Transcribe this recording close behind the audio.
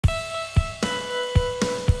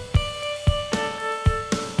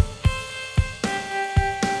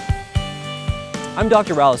I'm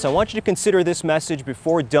Dr. Rallis. I want you to consider this message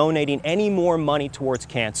before donating any more money towards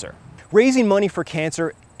cancer. Raising money for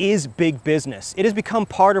cancer is big business. It has become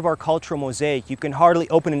part of our cultural mosaic. You can hardly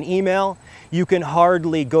open an email, you can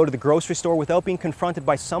hardly go to the grocery store without being confronted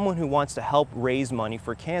by someone who wants to help raise money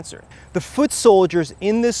for cancer. The foot soldiers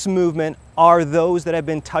in this movement are those that have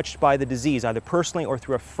been touched by the disease, either personally or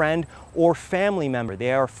through a friend or family member.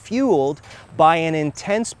 They are fueled by an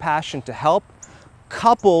intense passion to help,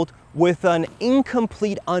 coupled with an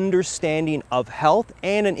incomplete understanding of health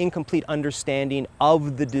and an incomplete understanding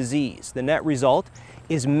of the disease. The net result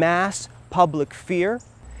is mass public fear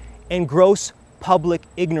and gross public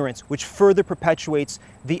ignorance, which further perpetuates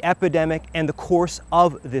the epidemic and the course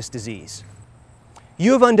of this disease.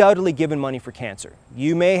 You have undoubtedly given money for cancer.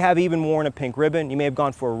 You may have even worn a pink ribbon, you may have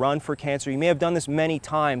gone for a run for cancer, you may have done this many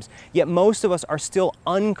times, yet most of us are still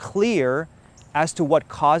unclear as to what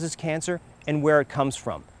causes cancer and where it comes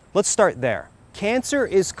from. Let's start there. Cancer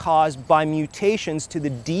is caused by mutations to the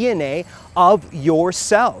DNA of your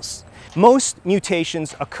cells. Most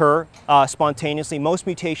mutations occur spontaneously. Most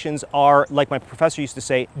mutations are, like my professor used to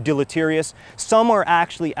say, deleterious. Some are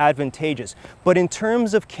actually advantageous. But in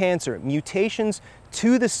terms of cancer, mutations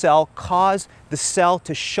to the cell cause the cell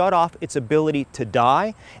to shut off its ability to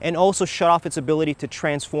die and also shut off its ability to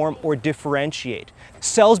transform or differentiate.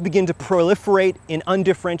 Cells begin to proliferate in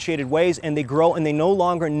undifferentiated ways, and they grow and they no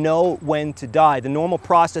longer know when to die. The normal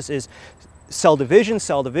process is cell division,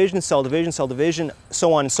 cell division, cell division, cell division,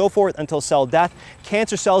 so on and so forth until cell death.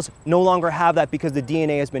 Cancer cells no longer have that because the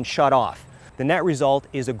DNA has been shut off. The net result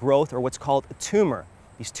is a growth, or what's called a tumor.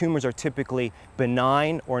 These tumors are typically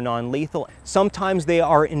benign or non-lethal. Sometimes they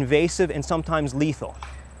are invasive and sometimes lethal.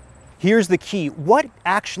 Here's the key. What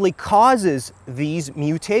actually causes these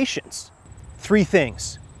mutations? Three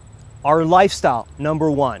things. Our lifestyle,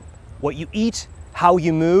 number one. What you eat, how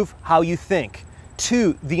you move, how you think.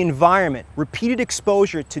 Two, the environment. Repeated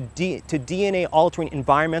exposure to DNA-altering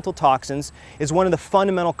environmental toxins is one of the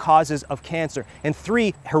fundamental causes of cancer. And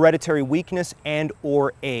three, hereditary weakness and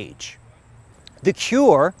or age. The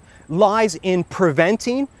cure lies in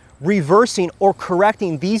preventing, reversing, or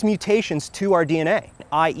correcting these mutations to our DNA,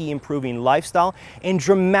 i.e. improving lifestyle and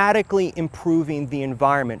dramatically improving the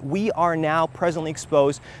environment. We are now presently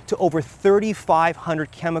exposed to over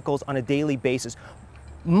 3,500 chemicals on a daily basis.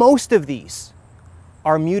 Most of these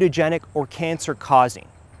are mutagenic or cancer-causing.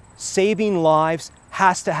 Saving lives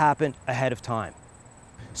has to happen ahead of time.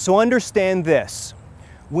 So understand this,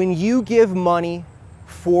 when you give money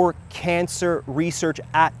for cancer research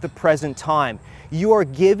at the present time, you are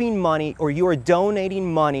giving money or you are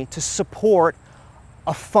donating money to support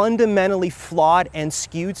a fundamentally flawed and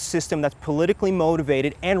skewed system that's politically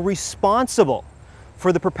motivated and responsible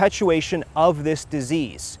for the perpetuation of this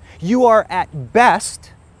disease. You are at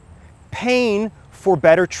best paying for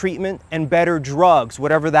better treatment and better drugs,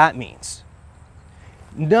 whatever that means.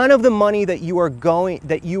 None of the money that you are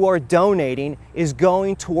donating is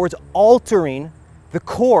going towards altering the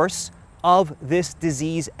course of this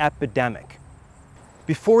disease epidemic.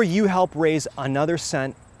 Before you help raise another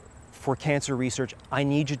cent for cancer research, I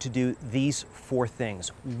need you to do these four things.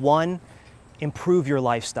 One, improve your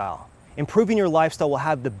lifestyle. Improving your lifestyle will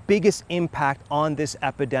have the biggest impact on this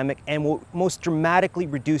epidemic and will most dramatically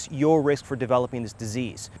reduce your risk for developing this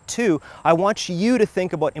disease. Two, I want you to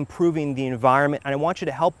think about improving the environment, and I want you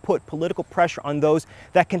to help put political pressure on those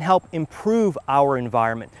that can help improve our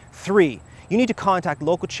environment. Three, you need to contact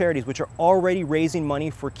local charities which are already raising money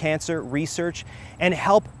for cancer research and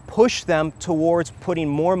help push them towards putting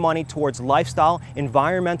more money towards lifestyle,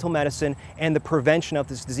 environmental medicine, and the prevention of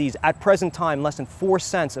this disease. At present time, less than 4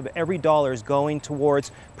 cents of every dollar is going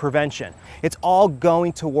towards prevention. It's all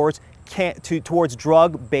going towards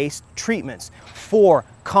drug-based treatments. Four,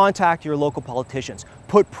 contact your local politicians.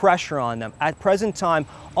 Put pressure on them. At present time,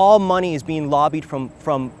 all money is being lobbied from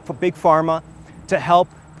Big Pharma to help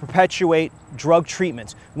perpetuate drug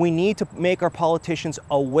treatments. We need to make our politicians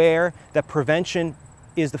aware that prevention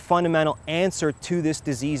is the fundamental answer to this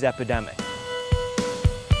disease epidemic.